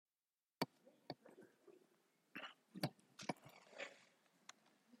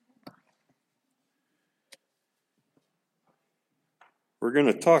We're going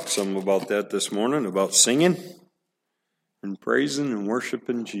to talk some about that this morning, about singing and praising and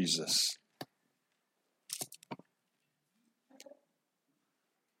worshiping Jesus.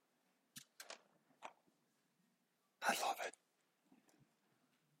 I love it.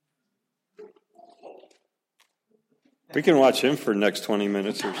 We can watch him for the next 20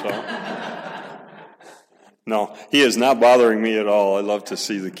 minutes or so. No, he is not bothering me at all. I love to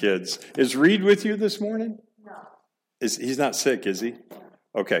see the kids. Is Reed with you this morning? No. He's not sick, is he?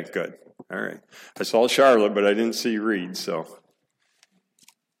 Okay, good. All right. I saw Charlotte, but I didn't see Reed, so.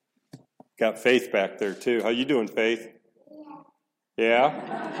 Got Faith back there, too. How you doing, Faith?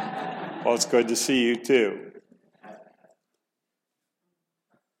 Yeah? Well, it's good to see you, too.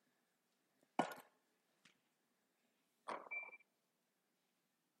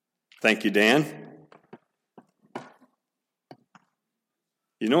 Thank you, Dan.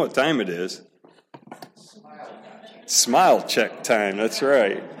 You know what time it is? Smile check time, that's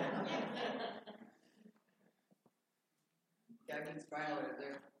right.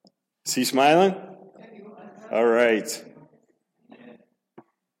 Is he smiling? All right.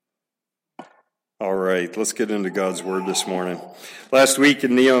 All right, let's get into God's Word this morning. Last week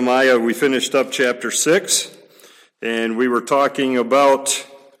in Nehemiah, we finished up chapter 6, and we were talking about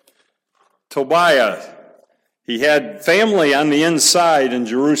Tobiah. He had family on the inside in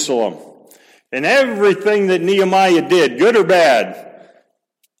Jerusalem. And everything that Nehemiah did, good or bad,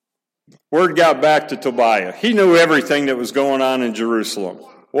 word got back to Tobiah. He knew everything that was going on in Jerusalem.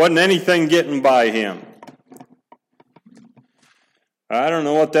 Wasn't anything getting by him. I don't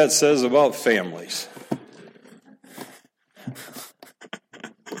know what that says about families.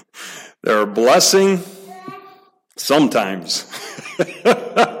 They're a blessing sometimes.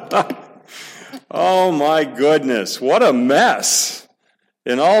 Oh my goodness, what a mess.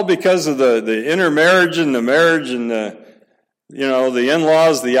 And all because of the intermarriage and the marriage and the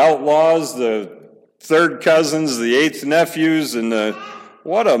in-laws, the outlaws, the third cousins, the eighth nephews, and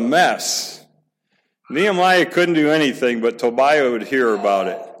what a mess. Nehemiah couldn't do anything, but Tobiah would hear about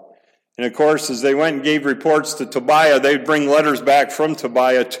it. And of course, as they went and gave reports to Tobiah, they'd bring letters back from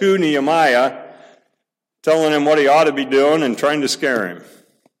Tobiah to Nehemiah, telling him what he ought to be doing and trying to scare him.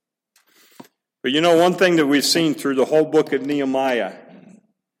 But you know, one thing that we've seen through the whole book of Nehemiah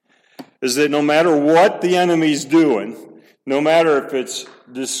is that no matter what the enemy's doing, no matter if it's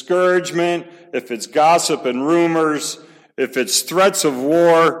discouragement, if it's gossip and rumors, if it's threats of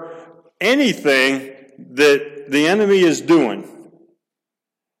war, anything that the enemy is doing,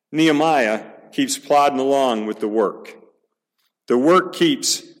 Nehemiah keeps plodding along with the work. The work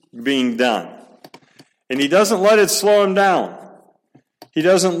keeps being done. And he doesn't let it slow him down. He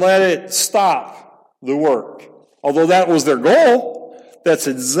doesn't let it stop the work. Although that was their goal, that's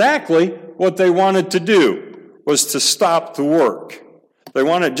exactly what they wanted to do, was to stop the work. They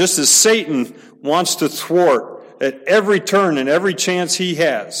wanted, just as Satan wants to thwart at every turn and every chance he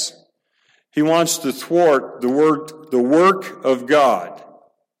has, he wants to thwart the work of God.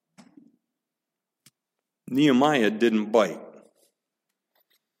 Nehemiah didn't bite.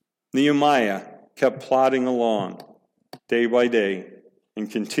 Nehemiah kept plodding along day by day and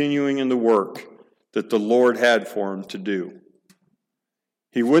continuing in the work that the Lord had for him to do.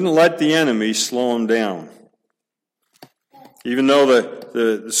 He wouldn't let the enemy slow him down. Even though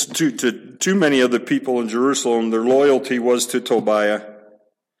too many of the people in Jerusalem, their loyalty was to Tobiah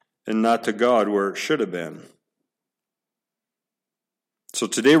and not to God where it should have been. So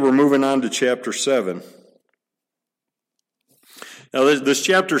today we're moving on to chapter 7. Now this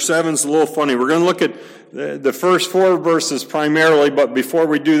chapter 7 is a little funny. We're going to look at the first 4 verses primarily, but before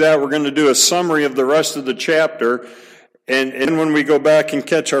we do that, we're going to do a summary of the rest of the chapter. And when we go back and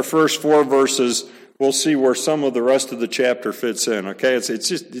catch our first 4 verses, we'll see where some of the rest of the chapter fits in. Okay, it's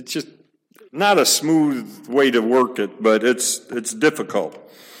just not a smooth way to work it, but it's difficult.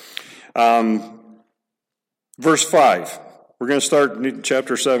 Verse 5. We're going to start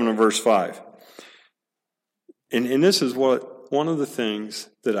chapter 7 and verse 5. And this is one of the things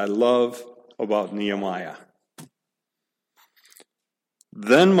that I love about Nehemiah.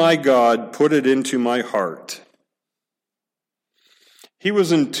 Then my God put it into my heart. He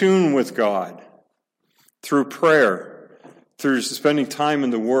was in tune with God through prayer, through spending time in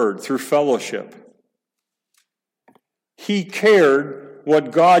the Word, through fellowship. He cared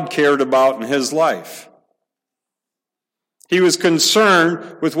what God cared about in his life. He was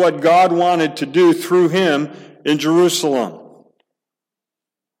concerned with what God wanted to do through him in Jerusalem.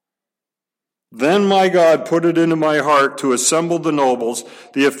 Then my God put it into my heart to assemble the nobles,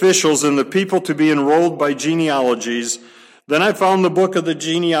 the officials, and the people to be enrolled by genealogies. Then I found the book of the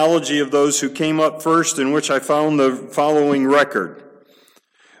genealogy of those who came up first, in which I found the following record.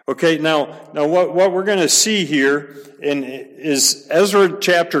 Okay, now what we're going to see here is Ezra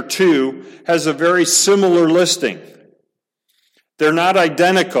chapter 2 has a very similar listing. They're not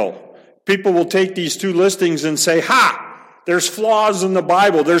identical. People will take these two listings and say, there's flaws in the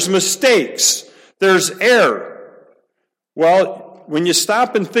Bible, there's mistakes, there's error. Well, when you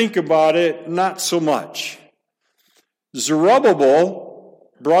stop and think about it, not so much. Zerubbabel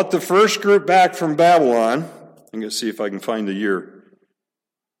brought the first group back from Babylon. I'm going to see if I can find the year.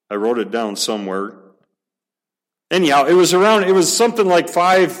 I wrote it down somewhere. Anyhow, it was something like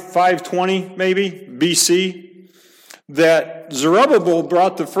 520 maybe, BC, that Zerubbabel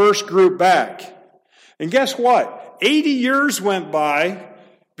brought the first group back. And guess what? 80 years went by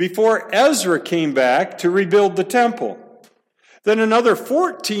before Ezra came back to rebuild the temple. Then another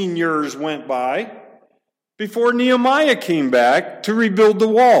 14 years went by before Nehemiah came back to rebuild the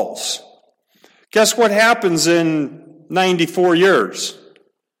walls. Guess what happens in 94 years?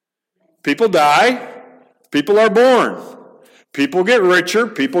 People die, people are born. People get richer,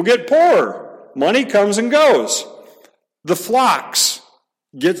 people get poorer. Money comes and goes. The flocks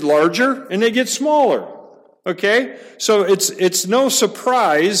get larger and they get smaller. Okay? So it's no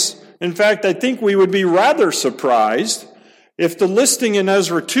surprise. In fact, I think we would be rather surprised if the listing in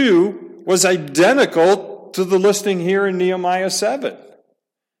Ezra 2 was identical to the listing here in Nehemiah 7.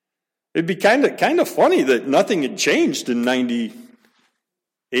 It'd be kind of funny that nothing had changed in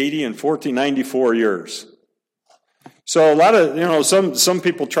 80 and 94 years. So a lot of, some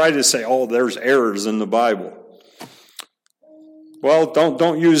people try to say, there's errors in the Bible. Well,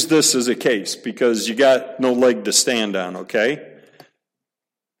 don't use this as a case because you got no leg to stand on, okay?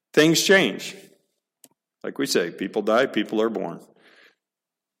 Things change. Like we say, people die, people are born.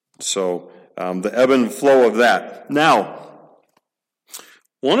 So the ebb and flow of that. Now,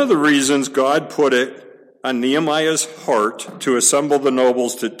 one of the reasons God put it on Nehemiah's heart to assemble the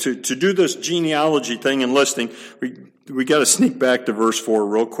nobles to do this genealogy thing and listing, we got to sneak back to verse 4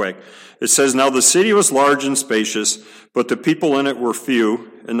 real quick. It says, "Now the city was large and spacious, but the people in it were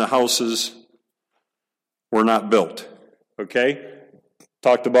few, and the houses were not built." Okay?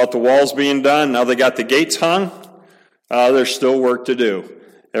 Talked about the walls being done. Now they got the gates hung. There's still work to do.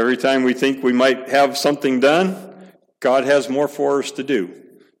 Every time we think we might have something done, God has more for us to do.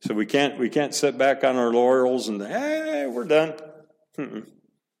 So we can't sit back on our laurels and we're done.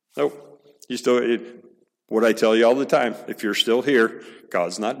 Nope. What I tell you all the time, if you're still here,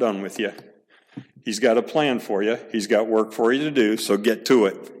 God's not done with you. He's got a plan for you. He's got work for you to do, so get to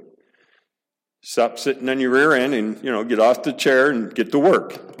it. Stop sitting on your rear end and, get off the chair and get to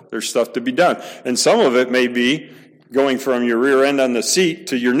work. There's stuff to be done. And some of it may be going from your rear end on the seat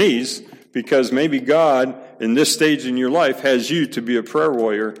to your knees, because maybe God, in this stage in your life, has you to be a prayer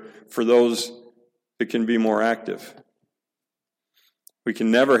warrior for those that can be more active. We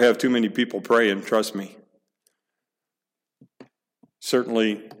can never have too many people praying, trust me.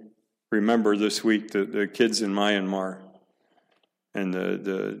 Certainly remember this week the kids in Myanmar and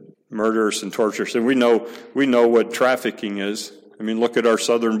the murderers and torturers. And we know what trafficking is. I mean, look at our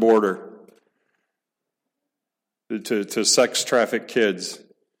southern border. To sex traffic kids.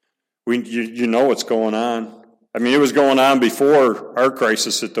 You know what's going on. I mean, it was going on before our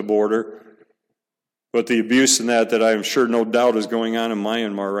crisis at the border. But the abuse in that I'm sure no doubt is going on in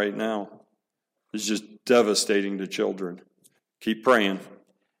Myanmar right now is just devastating to children. Keep praying.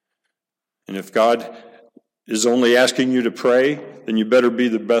 And if God is only asking you to pray, then you better be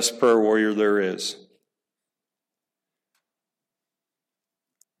the best prayer warrior there is.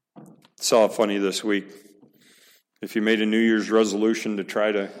 Saw it funny this week. If you made a New Year's resolution to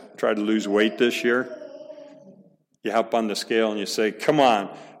try to lose weight this year, you hop on the scale and you say, "Come on,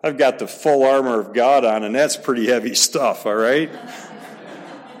 I've got the full armor of God on, and that's pretty heavy stuff, all right?"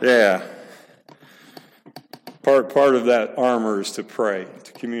 Yeah. Part of that armor is to pray,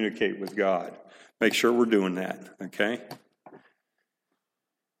 to communicate with God. Make sure we're doing that, okay?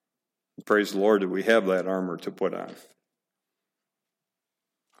 Praise the Lord that we have that armor to put on.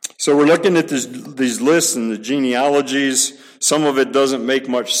 So we're looking at these lists and the genealogies. Some of it doesn't make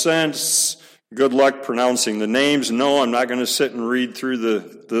much sense. Good luck pronouncing the names. No, I'm not going to sit and read through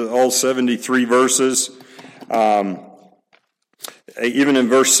the all 73 verses. Even in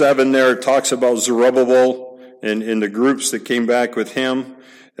verse 7 there, it talks about Zerubbabel and the groups that came back with him.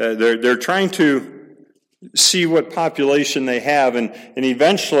 They're trying to see what population they have, and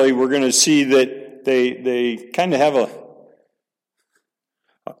eventually we're going to see that they kind of have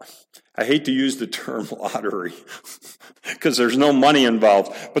I hate to use the term lottery because there's no money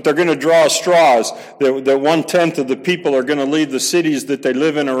involved, but they're going to draw straws that 1/10 of the people are going to leave the cities that they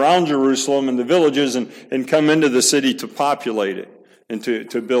live in around Jerusalem and the villages and come into the city to populate it. and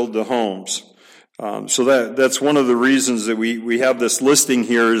to build the homes. So that's one of the reasons that we have this listing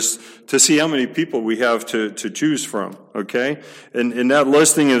here, is to see how many people we have to choose from, okay? And that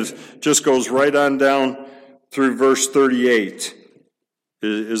listing just goes right on down through verse 38,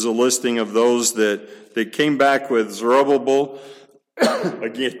 is a listing of those that came back with Zerubbabel.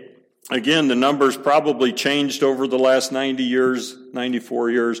 Again, the numbers probably changed over the last 94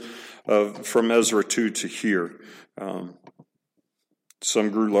 years from Ezra 2 to here.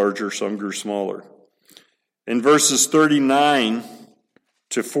 Some grew larger, some grew smaller. In verses 39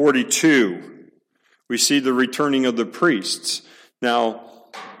 to 42, we see the returning of the priests. Now,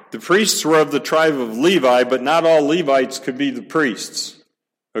 the priests were of the tribe of Levi, but not all Levites could be the priests.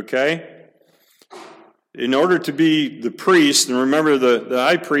 Okay? In order to be the priest, and remember the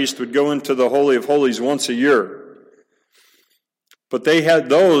high priest would go into the Holy of Holies once a year. But they had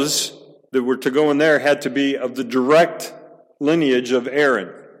those that were to go in there had to be of the direct lineage of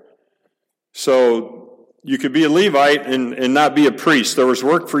Aaron. So you could be a Levite and not be a priest. There was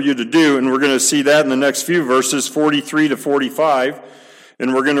work for you to do, and we're going to see that in the next few verses, 43 to 45.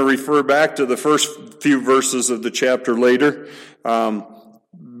 And we're going to refer back to the first few verses of the chapter later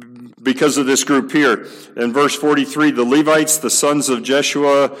because of this group here. In verse 43, the Levites, the sons of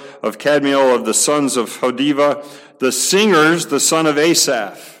Jeshua, of Kadmiel, of the sons of Hodiva, the singers, the son of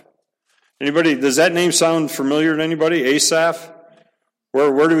Asaph. Anybody, does that name sound familiar to anybody? Asaph?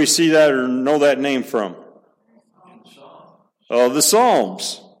 Where do we see that or know that name from? Oh, the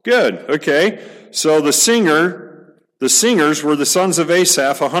Psalms. Good. Okay. So the singers were the sons of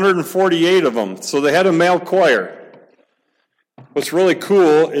Asaph, 148 of them. So they had a male choir. What's really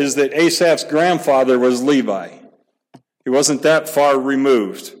cool is that Asaph's grandfather was Levi. He wasn't that far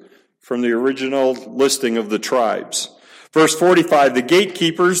removed from the original listing of the tribes. Verse 45, the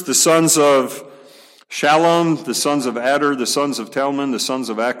gatekeepers, the sons of Shallum, the sons of Adar, the sons of Talmon, the sons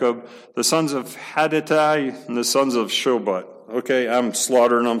of Akub, the sons of Hadittai, and the sons of Shobat. Okay, I'm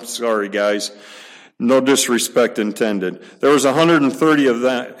slaughtering them. Sorry, guys. No disrespect intended. There was 130 of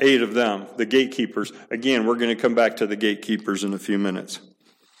them, 8 of them, the gatekeepers. Again, we're going to come back to the gatekeepers in a few minutes.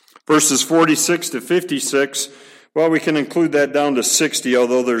 Verses 46 to 56, well, we can include that down to 60,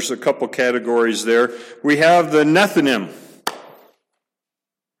 although there's a couple categories there. We have the Nethinim.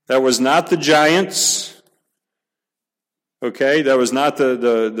 That was not the giants. Okay, that was not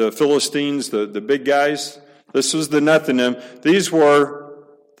the Philistines, the big guys. This was the Nethinim. These were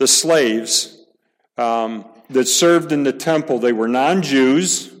the slaves that served in the temple. They were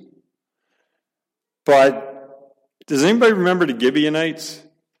non-Jews. But does anybody remember the Gibeonites?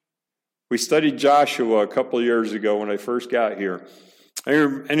 We studied Joshua a couple of years ago when I first got here.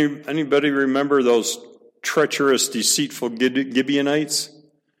 Anybody remember those treacherous, deceitful Gibeonites?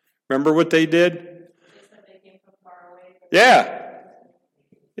 Remember what they did? Yeah,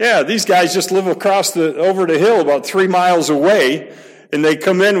 these guys just live over the hill about 3 miles away, and they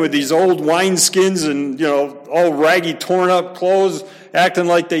come in with these old wineskins and, all raggy, torn up clothes, acting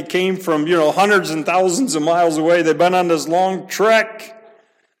like they came from, hundreds and thousands of miles away. They've been on this long trek.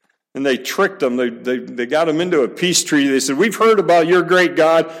 And they tricked them. They got them into a peace treaty. They said, we've heard about your great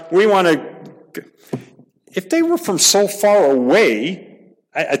God. We want to... If they were from so far away,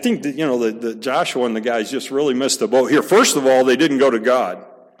 I think that, the Joshua and the guys just really missed the boat here. First of all, they didn't go to God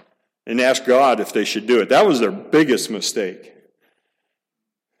and ask God if they should do it. That was their biggest mistake.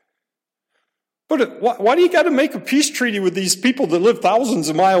 But why do you got to make a peace treaty with these people that live thousands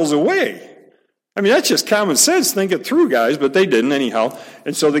of miles away? I mean, that's just common sense. Think it through, guys, but they didn't anyhow.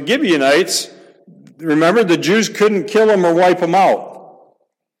 And so the Gibeonites, remember, the Jews couldn't kill them or wipe them out.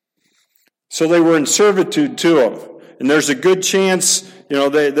 So they were in servitude to them. And there's a good chance,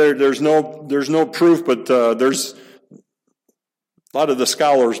 there's no proof, but there's a lot of the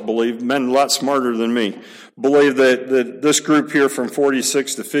scholars believe, men a lot smarter than me, believe that this group here from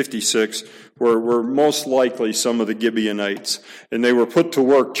 46 to 56 were most likely some of the Gibeonites. And they were put to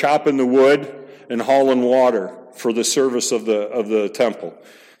work chopping the wood and hauling water for the service of the temple.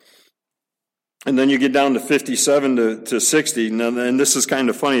 And then you get down to 57 to 60, and this is kind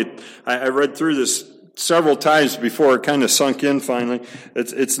of funny. I read through this several times before it kind of sunk in finally.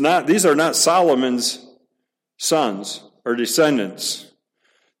 These are not Solomon's sons or descendants.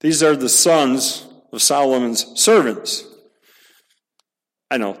 These are the sons of Solomon's servants.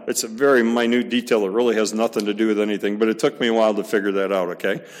 I know, it's a very minute detail. It really has nothing to do with anything, but it took me a while to figure that out,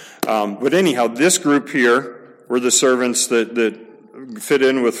 okay? But anyhow, this group here were the servants that fit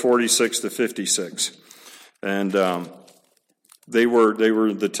in with 46 to 56. And they were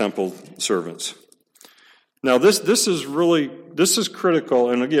the temple servants. Now this is critical,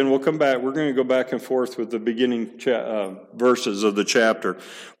 and again, we'll come back. We're going to go back and forth with the beginning verses of the chapter.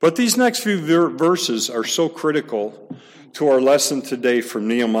 But these next few verses are so critical to our lesson today from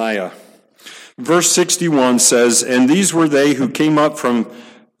Nehemiah. Verse 61 says, "And these were they who came up from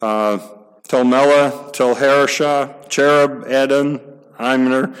Tel Melah, Tel Harashah, Cherub, Adon,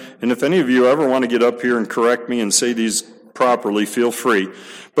 Imner." And if any of you ever want to get up here and correct me and say these properly, feel free.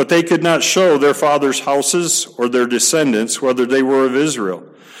 "But they could not show their fathers' houses or their descendants whether they were of Israel.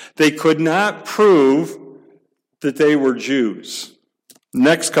 They could not prove that they were Jews."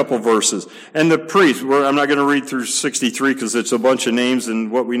 Next couple verses. "And the priests," I'm not going to read through 63 because it's a bunch of names,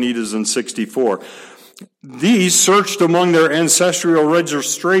 and what we need is in 64. "These searched among their ancestral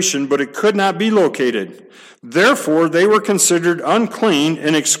registration, but it could not be located. Therefore they were considered unclean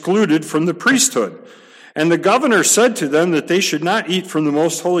and excluded from the priesthood. And the governor said to them that they should not eat from the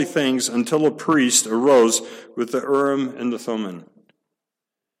most holy things until a priest arose with the Urim and the Thummim."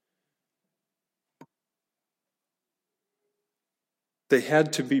 They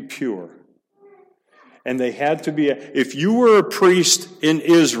had to be pure. And they had to be, if you were a priest in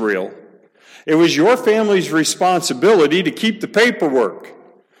Israel, it was your family's responsibility to keep the paperwork,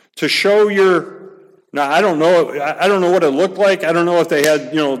 to show now I don't know what it looked like. I don't know if they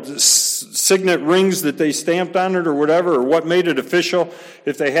had, signet rings that they stamped on it or whatever, or what made it official,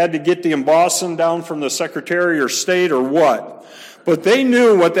 if they had to get the embossing down from the Secretary of State or what. But they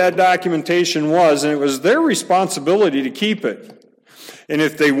knew what that documentation was, and it was their responsibility to keep it. And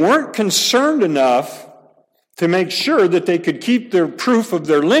if they weren't concerned enough to make sure that they could keep their proof of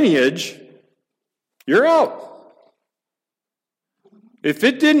their lineage, you're out. If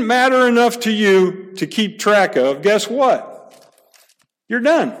it didn't matter enough to you to keep track of, guess what? You're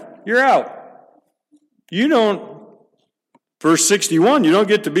done. You're out. Verse 61, you don't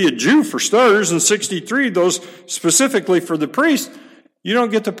get to be a Jew for starters. And 63, those specifically for the priest, you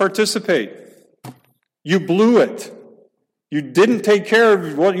don't get to participate. You blew it. You didn't take care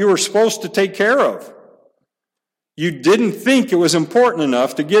of what you were supposed to take care of. You didn't think it was important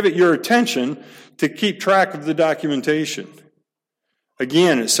enough to give it your attention to keep track of the documentation.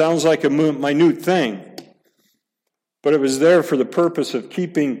 Again, it sounds like a minute thing, but it was there for the purpose of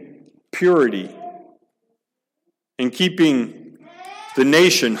keeping purity and keeping the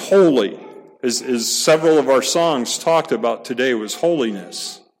nation holy, as several of our songs talked about today, was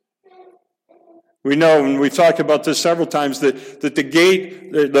holiness. We know, and we've talked about this several times, that the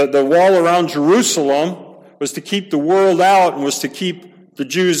gate, the wall around Jerusalem was to keep the world out and was to keep the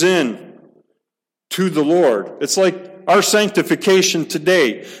Jews in to the Lord. It's like our sanctification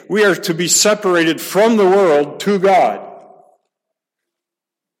today. We are to be separated from the world to God.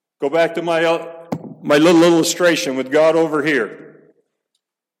 Go back to my little illustration with God over here.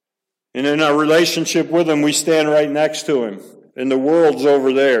 And in our relationship with Him, we stand right next to Him. And the world's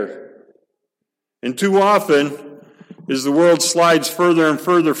over there. And too often, as the world slides further and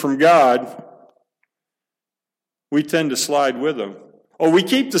further from God, we tend to slide with them. Oh, we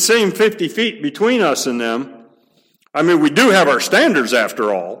keep the same 50 feet between us and them. I mean, we do have our standards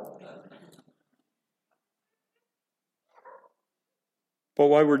after all. But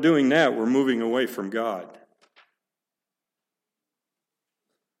while we're doing that, we're moving away from God.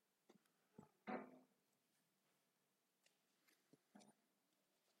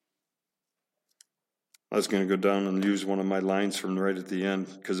 I was going to go down and use one of my lines from right at the end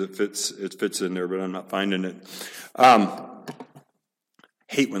because it fits in there, but I'm not finding it.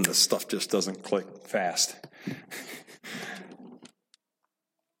 Hate when the stuff just doesn't click fast.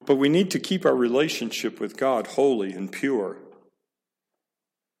 But we need to keep our relationship with God holy and pure.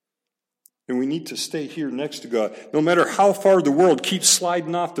 And we need to stay here next to God. No matter how far the world keeps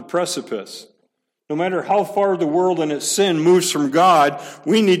sliding off the precipice, no matter how far the world and its sin moves from God,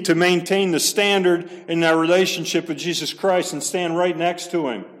 we need to maintain the standard in our relationship with Jesus Christ and stand right next to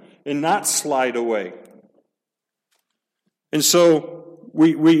Him and not slide away. And so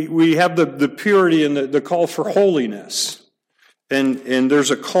we have the purity and the call for holiness. And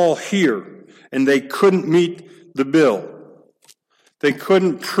there's a call here. And they couldn't meet the bill. They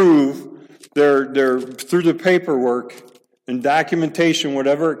couldn't prove their through the paperwork and documentation,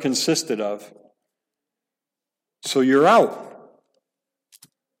 whatever it consisted of. So you're out.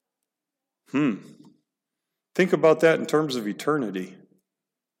 Think about that in terms of eternity.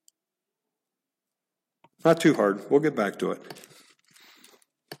 Not too hard. We'll get back to it.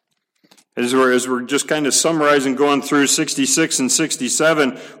 As we're just kind of summarizing, going through 66 and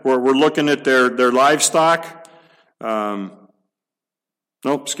 67, where we're looking at their livestock. No,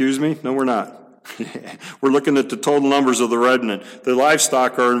 we're not. We're looking at the total numbers of the remnant. The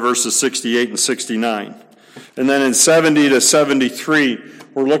livestock are in verses 68 and 69. And then in 70 to 73,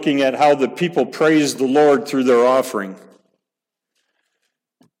 we're looking at how the people praised the Lord through their offering.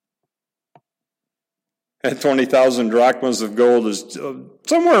 And 20,000 drachmas of gold is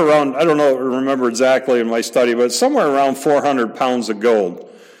somewhere around, I don't know, remember exactly in my study, but somewhere around 400 pounds of gold.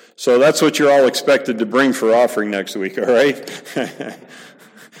 So that's what you're all expected to bring for offering next week, all right?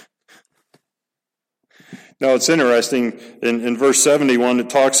 Now, it's interesting, in verse 71, it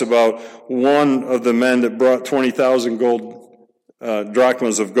talks about one of the men that brought 20,000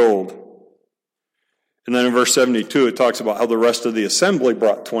 drachmas of gold. And then in verse 72, it talks about how the rest of the assembly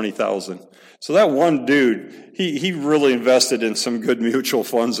brought 20,000. So that one dude, he really invested in some good mutual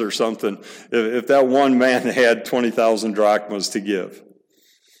funds or something, if that one man had 20,000 drachmas to give.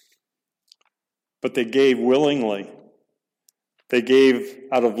 But they gave willingly. They gave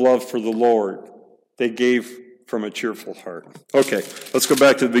out of love for the Lord. They gave from a cheerful heart. Okay, let's go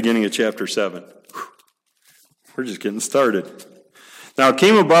back to the beginning of chapter 7. We're just getting started. Now it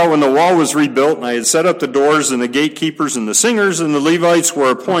came about when the wall was rebuilt, and I had set up the doors, and the gatekeepers, and the singers, and the Levites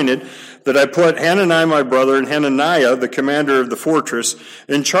were appointed, that I put Hanani my brother, and Hananiah, the commander of the fortress,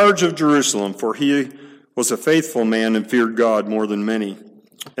 in charge of Jerusalem, for he was a faithful man and feared God more than many.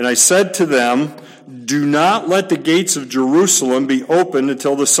 And I said to them, do not let the gates of Jerusalem be opened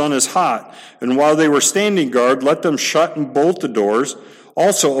until the sun is hot. And while they were standing guard, let them shut and bolt the doors.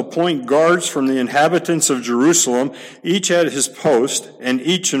 Also appoint guards from the inhabitants of Jerusalem, each at his post, and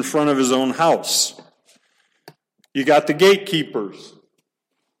each in front of his own house. You got the gatekeepers.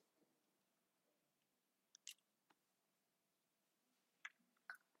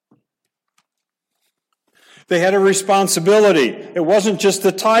 They had a responsibility. It wasn't just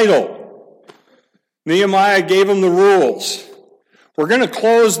a title. Nehemiah gave them the rules. We're going to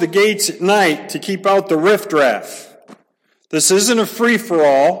close the gates at night to keep out the riffraff. This isn't a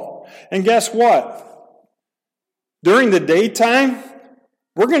free-for-all. And guess what? During the daytime,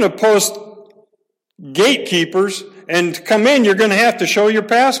 we're going to post gatekeepers, and to come in, you're going to have to show your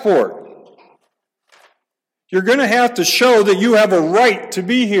passport. You're going to have to show that you have a right to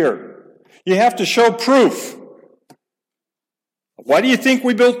be here. You have to show proof. Why do you think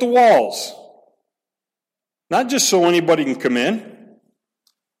we built the walls? Not just so anybody can come in.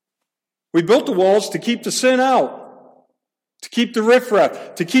 We built the walls to keep the sin out, to keep the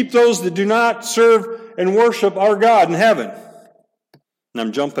riffraff, to keep those that do not serve and worship our God in heaven. And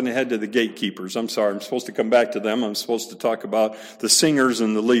I'm jumping ahead to the gatekeepers. I'm sorry, I'm supposed to come back to them. I'm supposed to talk about the singers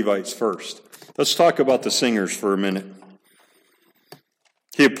and the Levites first. Let's talk about the singers for a minute.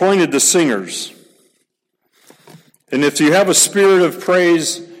 He appointed the singers. And if you have a spirit of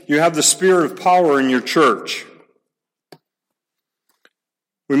praise, you have the spirit of power in your church.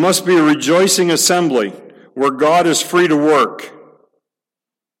 We must be a rejoicing assembly where God is free to work.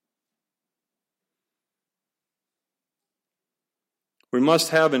 We must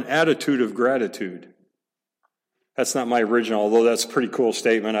have an attitude of gratitude. That's not my original, although that's a pretty cool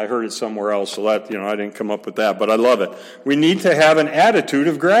statement. I heard it somewhere else, so that, I didn't come up with that, but I love it. We need to have an attitude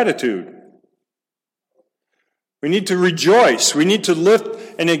of gratitude. We need to rejoice. We need to lift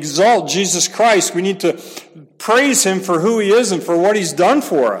and exalt Jesus Christ. We need to praise Him for who He is and for what He's done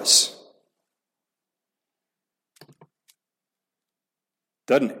for us.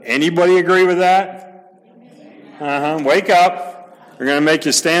 Doesn't anybody agree with that? Wake up. They're going to make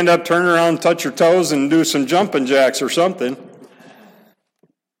you stand up, turn around, touch your toes, and do some jumping jacks or something.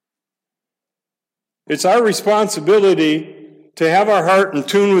 It's our responsibility to have our heart in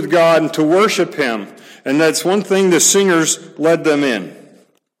tune with God and to worship Him. And that's one thing the singers led them in.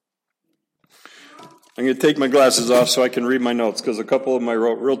 I'm going to take my glasses off so I can read my notes, because a couple of them I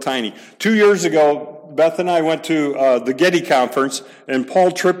wrote real tiny. 2 years ago, Beth and I went to the Getty Conference, and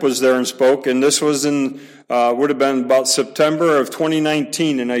Paul Tripp was there and spoke, and this was would have been about September of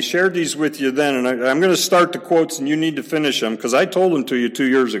 2019, and I shared these with you then, and I'm going to start the quotes, and you need to finish them, because I told them to you 2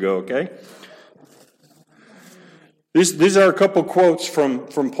 years ago, okay? These are a couple quotes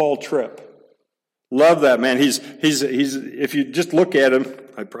from Paul Tripp. Love that man. He's if you just look at him,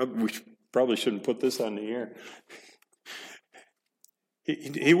 we probably shouldn't put this on the air.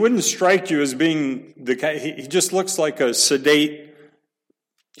 He wouldn't strike you as being the guy. He just looks like a sedate,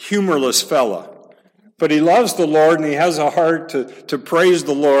 humorless fella. But he loves the Lord, and he has a heart to praise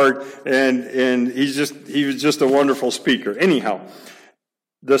the Lord, and he was just a wonderful speaker. Anyhow,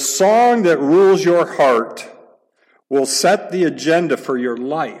 the song that rules your heart will set the agenda for your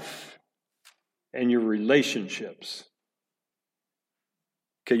life and your relationships.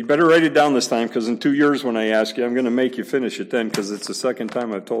 Okay, you better write it down this time, because in 2 years when I ask you, I'm going to make you finish it then, because it's the second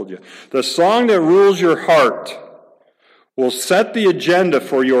time I've told you. The song that rules your heart will set the agenda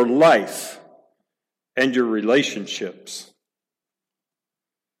for your life and your relationships.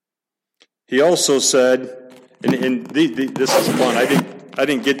 He also said, and this is fun. I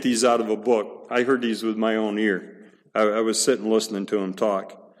didn't get these out of a book. I heard these with my own ear. I was sitting listening to him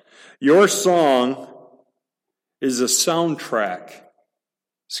talk. Your song is a soundtrack.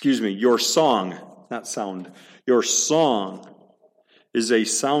 Your song, not sound. Your song is a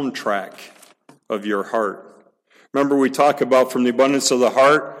soundtrack of your heart. Remember we talk about from the abundance of the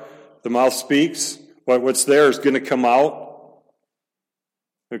heart, the mouth speaks. What's there is going to come out.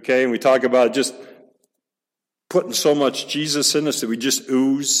 Okay, and we talk about just putting so much Jesus in us that we just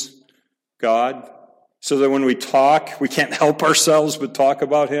ooze God. So that when we talk, we can't help ourselves but talk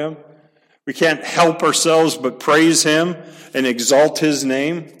about Him. We can't help ourselves but praise Him and exalt His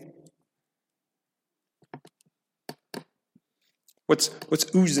name. What's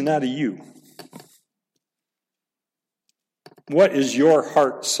oozing out of you? What is your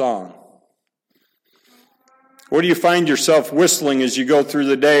heart song? What do you find yourself whistling as you go through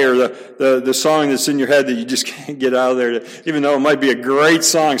the day, or the song that's in your head that you just can't get out of there? Even though it might be a great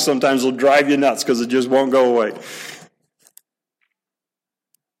song, sometimes it'll drive you nuts because it just won't go away.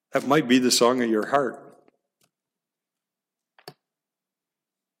 That might be the song of your heart.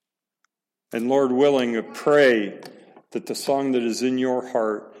 And Lord willing, I pray that the song that is in your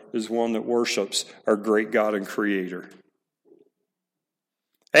heart is one that worships our great God and Creator.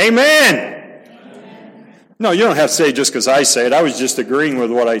 Amen! No, you don't have to say it just because I say it. I was just agreeing with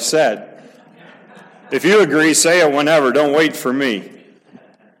what I said. If you agree, say it whenever. Don't wait for me.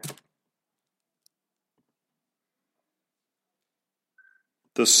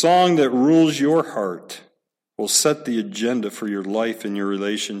 The song that rules your heart will set the agenda for your life and your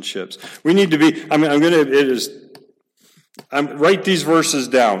relationships. We need to be, write these verses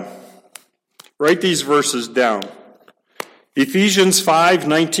down. Write these verses down. Ephesians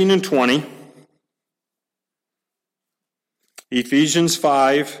 5:19 and 20. Ephesians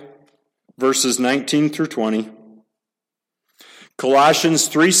 5, verses 19 through 20. Colossians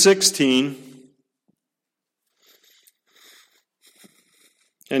 3:16.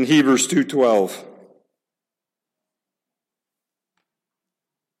 And Hebrews 2:12.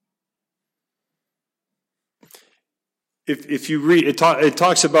 If you read, it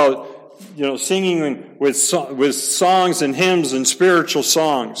talks about, singing with songs and hymns and spiritual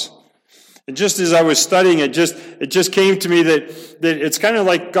songs. And just as I was studying it just came to me that it's kind of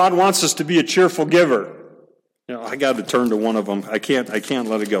like God wants us to be a cheerful giver. I got to turn to one of them. I can't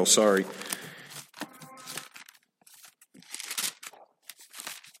let it go. Sorry.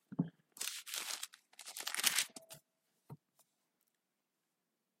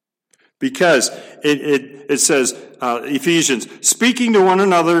 Because it says, Ephesians, speaking to one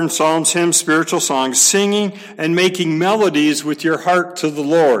another in psalms, hymns, spiritual songs, singing and making melodies with your heart to the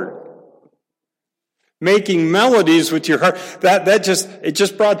Lord. Making melodies with your heart. It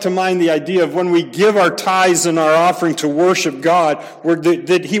just brought to mind the idea of when we give our tithes and our offering to worship God,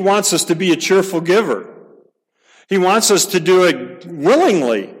 that He wants us to be a cheerful giver. He wants us to do it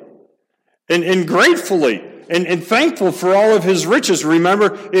willingly and gratefully. And thankful for all of His riches. Remember,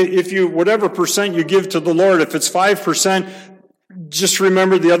 whatever percent you give to the Lord, if it's 5%, just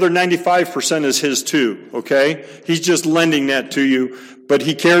remember the other 95% is His too, okay? He's just lending that to you, but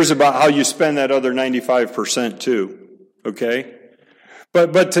He cares about how you spend that other 95% too, okay?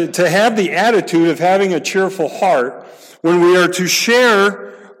 But to have the attitude of having a cheerful heart when we are to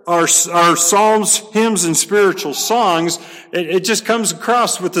share our psalms, hymns, and spiritual songs, it just comes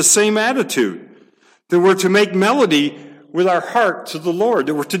across with the same attitude. That we're to make melody with our heart to the Lord.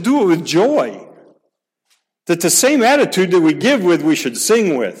 That we're to do it with joy. That the same attitude that we give with, we should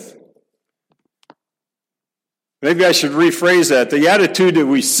sing with. Maybe I should rephrase that. The attitude that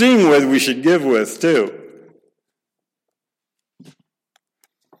we sing with, we should give with too.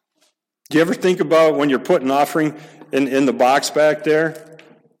 Do you ever think about when you're putting offering in the box back there,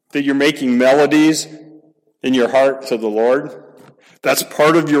 that you're making melodies in your heart to the Lord? That's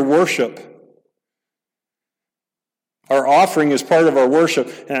part of your worship. Our offering is part of our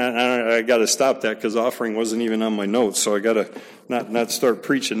worship. And I got to stop that because offering wasn't even on my notes, so I got to not start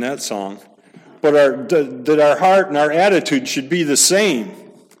preaching that song. But our heart and our attitude should be the same.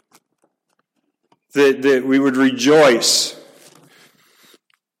 That we would rejoice.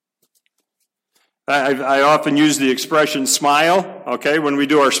 I often use the expression smile, okay, when we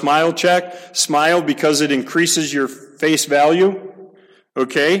do our smile check. Smile because it increases your face value,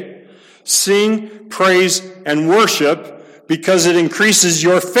 okay? Sing, praise, and worship because it increases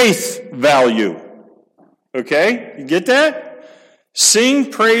your faith value. Okay? You get that?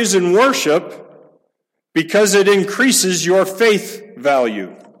 Sing, praise, and worship because it increases your faith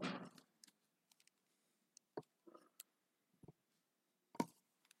value.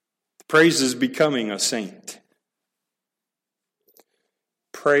 Praise is becoming a saint.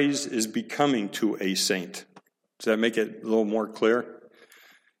 Praise is becoming to a saint. Does that make it a little more clear?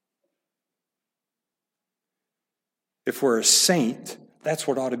 If we're a saint, that's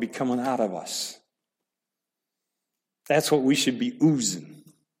what ought to be coming out of us. That's what we should be oozing.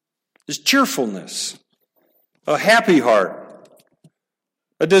 Is cheerfulness, a happy heart,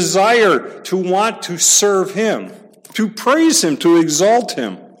 a desire to want to serve Him, to praise Him, to exalt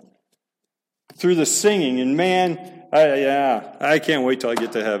Him through the singing. And man, I can't wait till I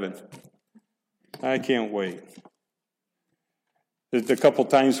get to heaven. I can't wait. The couple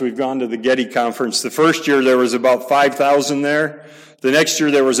times we've gone to the Getty Conference, the first year there was about 5,000 there. The next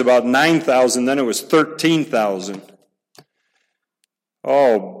year there was about 9,000. Then it was 13,000.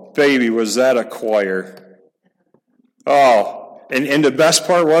 Oh, baby, was that a choir. Oh, and the best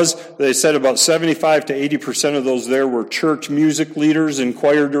part was they said about 75 to 80% of those there were church music leaders and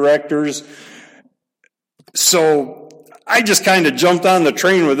choir directors. So I just kind of jumped on the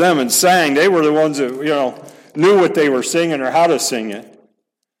train with them and sang. They were the ones that, knew what they were singing or how to sing it.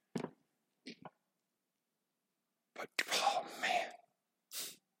 But, oh man.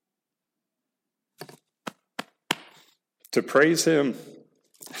 To praise Him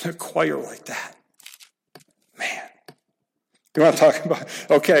in a choir like that. Man. You want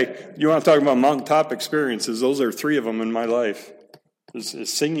to talk about mountaintop experiences? Those are 3 of them in my life.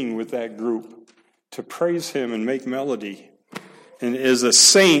 Is singing with that group. To praise Him and make melody. And as a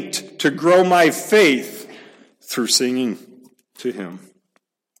saint, to grow my faith through singing to Him.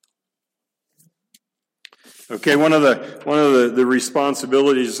 Okay, one of the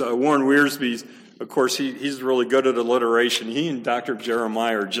responsibilities, Warren Wiersbe, of course, he's really good at alliteration. He and Dr.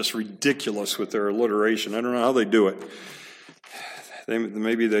 Jeremiah are just ridiculous with their alliteration. I don't know how they do it.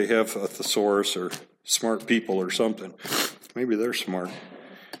 Maybe they have a thesaurus or smart people or something. Maybe they're smart.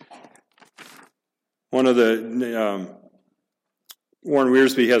 One of the Warren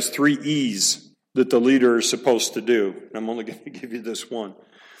Wiersbe has 3 E's that the leader is supposed to do. I'm only going to give you this one.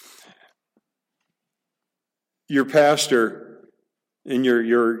 Your pastor and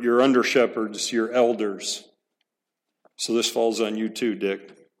your under shepherds, your elders. So this falls on you too,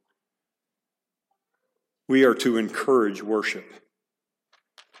 Dick. We are to encourage worship.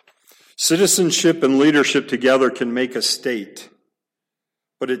 Citizenship and leadership together can make a state,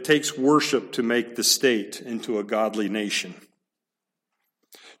 but it takes worship to make the state into a godly nation.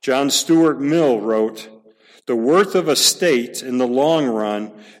 John Stuart Mill wrote, "The worth of a state in the long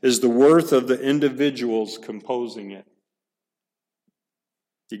run is the worth of the individuals composing it."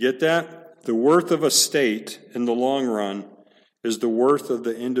 You get that? The worth of a state in the long run is the worth of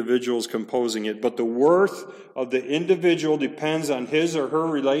the individuals composing it. But the worth of the individual depends on his or her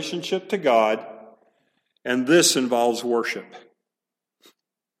relationship to God, and this involves worship.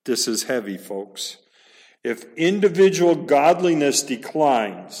 This is heavy, folks. If individual godliness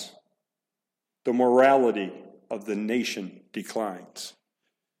declines, the morality of the nation declines.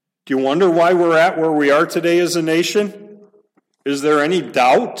 Do you wonder why we're at where we are today as a nation? Is there any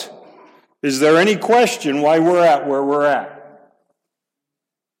doubt? Is there any question why we're at where we're at?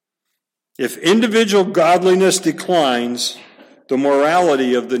 If individual godliness declines, the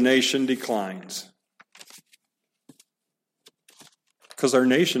morality of the nation declines. Because our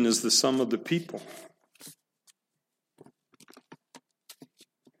nation is the sum of the people.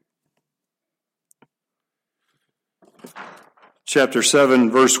 Chapter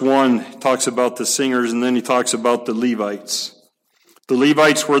 7, verse 1 talks about the singers, and then he talks about the Levites. The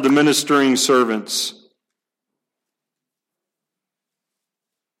Levites were the ministering servants.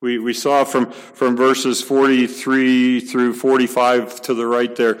 We saw from verses 43 through 45 to the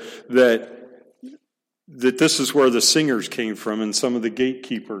right there that this is where the singers came from and some of the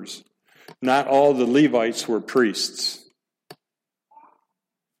gatekeepers. Not all the Levites were priests.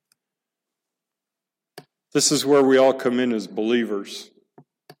 This is where we all come in as believers.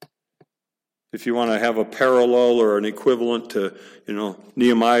 If you want to have a parallel or an equivalent to,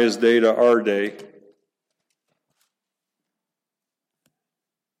 Nehemiah's day to our day,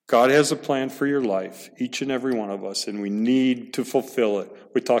 God has a plan for your life, each and every one of us, and we need to fulfill it.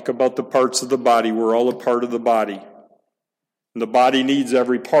 We talk about the parts of the body. We're all a part of the body. And the body needs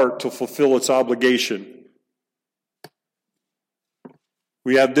every part to fulfill its obligation.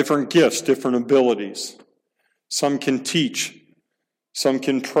 We have different gifts, different abilities. Some can teach. Some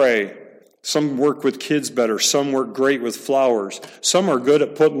can pray. Some work with kids better. Some work great with flowers. Some are good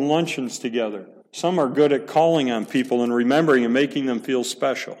at putting luncheons together. Some are good at calling on people and remembering and making them feel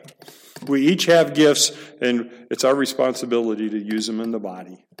special. We each have gifts, and it's our responsibility to use them in the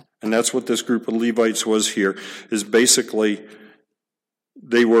body. And that's what this group of Levites was here, is basically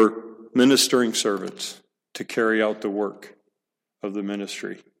they were ministering servants to carry out the work of the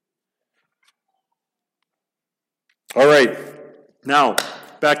ministry. All right, now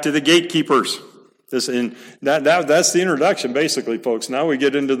back to the gatekeepers. That's the introduction, basically, folks. Now we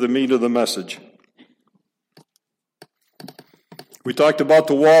get into the meat of the message. We talked about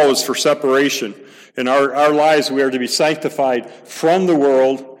the wall is for separation. In our lives, we are to be sanctified from the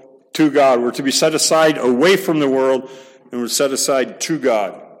world to God. We're to be set aside away from the world, and we're set aside to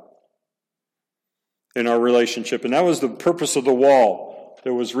God in our relationship. And that was the purpose of the wall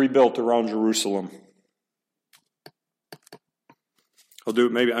that was rebuilt around Jerusalem. I'll do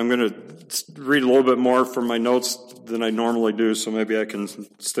it. Maybe I'm going to read a little bit more from my notes than I normally do, so maybe I can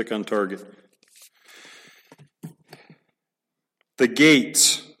stick on target. The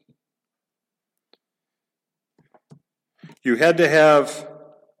gates. You had to have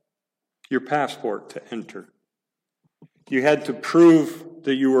your passport to enter. You had to prove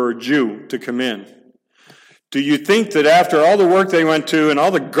that you were a Jew to come in. Do you think that after all the work they went to and all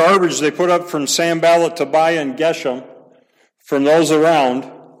the garbage they put up from Sanballat, Tobiah, and Geshem, from those around,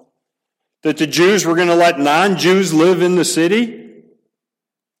 that the Jews were going to let non-Jews live in the city?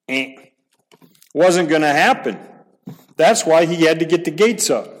 Wasn't going to happen. That's why he had to get the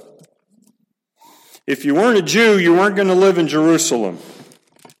gates up. If you weren't a Jew, you weren't going to live in Jerusalem.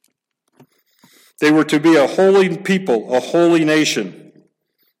 They were to be a holy people, a holy nation.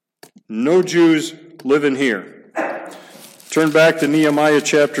 No Jews living here. Turn back to Nehemiah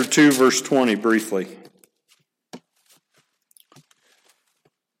chapter 2, verse 20 briefly.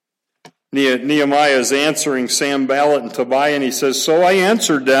 Nehemiah is answering Sanballat and Tobiah, and he says, "So I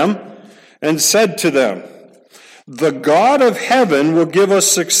answered them and said to them, the God of heaven will give us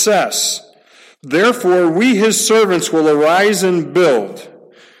success. Therefore, we his servants will arise and build.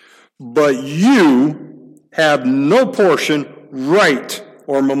 But you have no portion, right,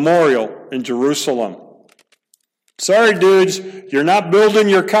 or memorial in Jerusalem." Sorry, dudes, you're not building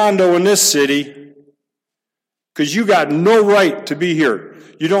your condo in this city because you got no right to be here.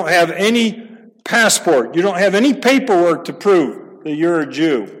 You don't have any passport. You don't have any paperwork to prove that you're a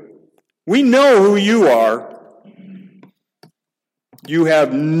Jew. We know who you are. You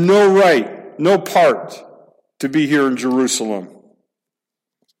have no right, no part to be here in Jerusalem.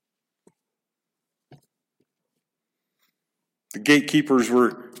 The gatekeepers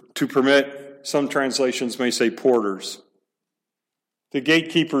were to permit, some translations may say porters. The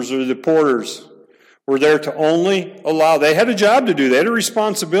gatekeepers or the porters were there to only allow, they had a job to do, they had a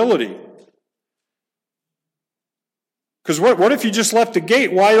responsibility. Because what if you just left the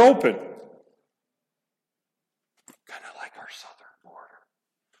gate wide open? Kind of like our southern border.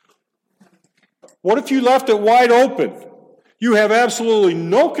 What if you left it wide open? You have absolutely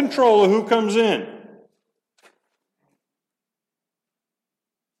no control of who comes in.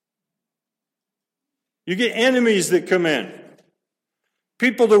 You get enemies that come in.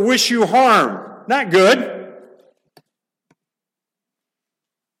 People that wish you harm. Not good.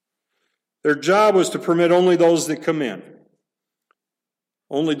 Their job was to permit only those that come in.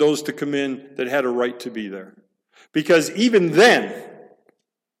 Only those to come in that had a right to be there. Because even then,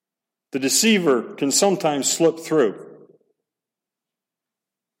 the deceiver can sometimes slip through.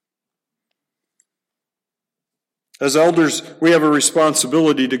 As elders, we have a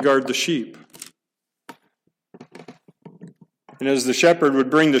responsibility to guard the sheep. And as the shepherd would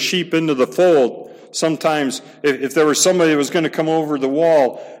bring the sheep into the fold, sometimes if there was somebody that was going to come over the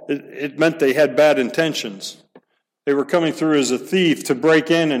wall, it meant they had bad intentions. They were coming through as a thief to break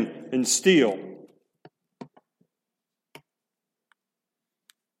in and steal.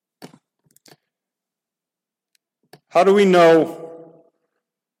 How do we know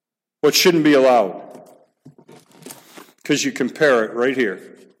what shouldn't be allowed? Because you compare it right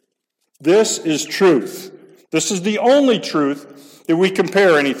here. This is truth. This is the only truth that we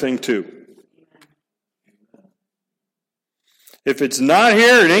compare anything to. If it's not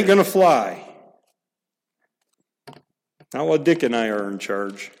here, it ain't going to fly. Not while Dick and I are in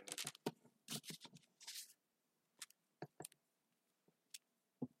charge.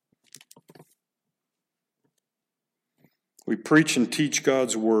 We preach and teach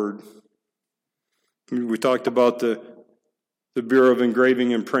God's word. We talked about the Bureau of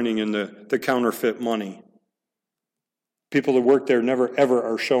Engraving and Printing and the counterfeit money. People that work there never, ever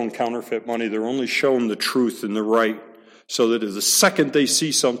are shown counterfeit money. They're only shown the truth and the right, so that the second they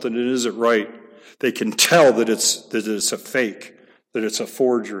see something that isn't right, they can tell that it's a fake, that it's a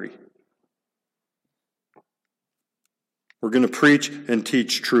forgery. We're going to preach and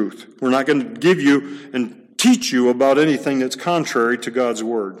teach truth. We're not going to give you and teach you about anything that's contrary to God's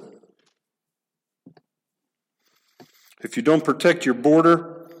word. If you don't protect your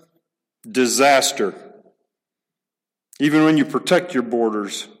border, disaster. Even when you protect your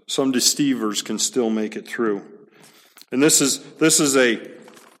borders, some deceivers can still make it through. And this is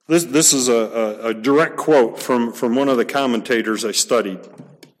a direct quote from one of the commentators I study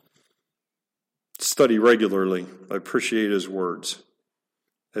regularly. I appreciate his words.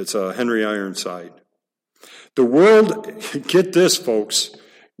 It's Henry Ironside. The world, get this, folks.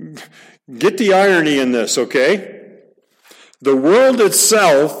 Get the irony in this, okay? The world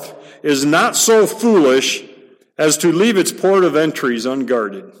itself is not so foolish as to leave its port of entries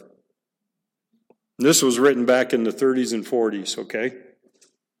unguarded. This was written back in the 30s and 40s, okay?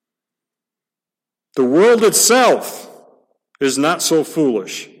 The world itself is not so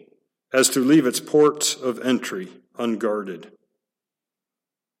foolish as to leave its ports of entry unguarded.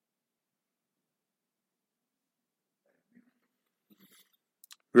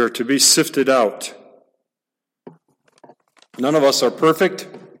 We are to be sifted out. None of us are perfect.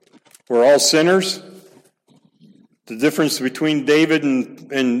 We're all sinners. The difference between David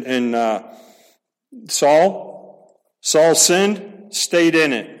and Saul sinned, stayed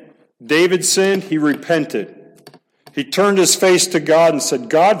in it. David sinned, he repented. He turned his face to God and said,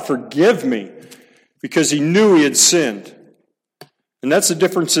 God, forgive me, because he knew he had sinned. And that's the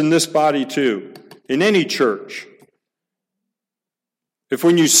difference in this body too, in any church. If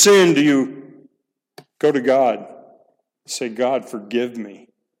when you sin, do you go to God and say, God, forgive me?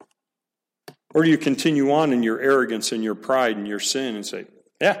 Or do you continue on in your arrogance and your pride and your sin and say,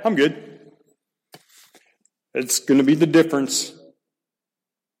 yeah, I'm good? It's going to be the difference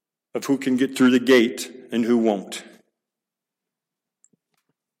of who can get through the gate and who won't.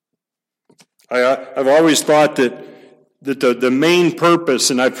 I've always thought that the main purpose,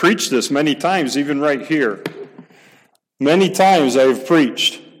 and I've preached this many times, even right here. Many times I've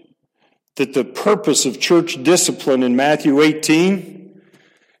preached that the purpose of church discipline in Matthew 18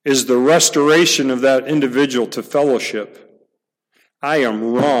 is the restoration of that individual to fellowship. I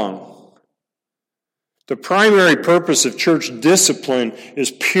am wrong. The primary purpose of church discipline is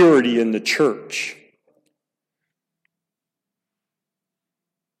purity in the church.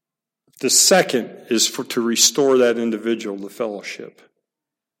 The second is to restore that individual to fellowship.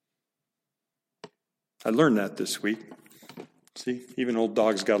 I learned that this week. See, even old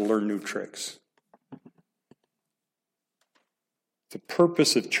dogs got to learn new tricks. The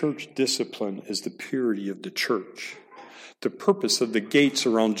purpose of church discipline is the purity of the church. The purpose of the gates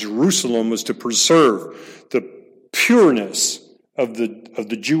around Jerusalem was to preserve the pureness of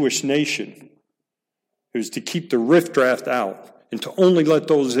the Jewish nation. It was to keep the riffraff out and to only let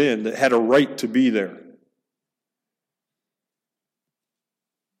those in that had a right to be there.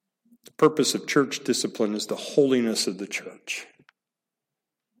 The purpose of church discipline is the holiness of the church.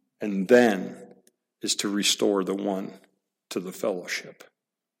 And then is to restore the one to the fellowship.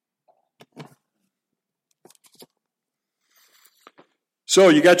 So,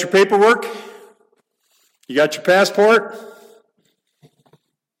 you got your paperwork? You got your passport?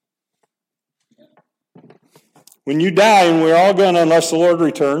 When you die, and we're all going to unless the Lord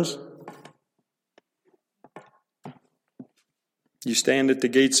returns, you stand at the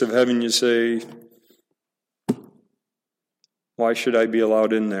gates of heaven, you say, why should I be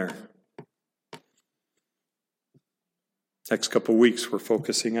allowed in there? Next couple weeks, we're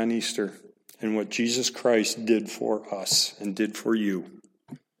focusing on Easter and what Jesus Christ did for us and did for you.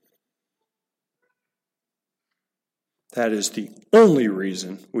 That is the only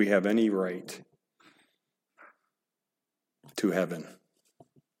reason we have any right to heaven.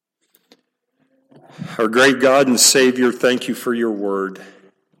 Our great God and Savior, thank you for your word.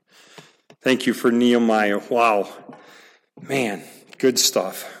 Thank you for Nehemiah. Wow. Man, good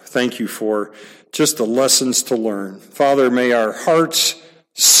stuff. Thank you for just the lessons to learn. Father, may our hearts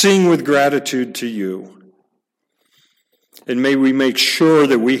sing with gratitude to you. And may we make sure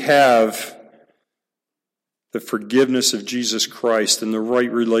that we have the forgiveness of Jesus Christ and the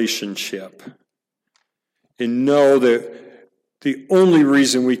right relationship. And know that the only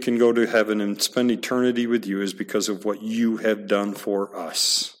reason we can go to heaven and spend eternity with you is because of what you have done for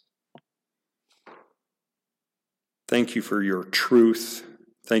us. Thank you for your truth.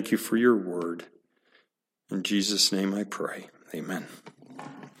 Thank you for your word. In Jesus' name I pray. Amen.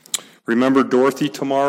 Remember Dorothy tomorrow.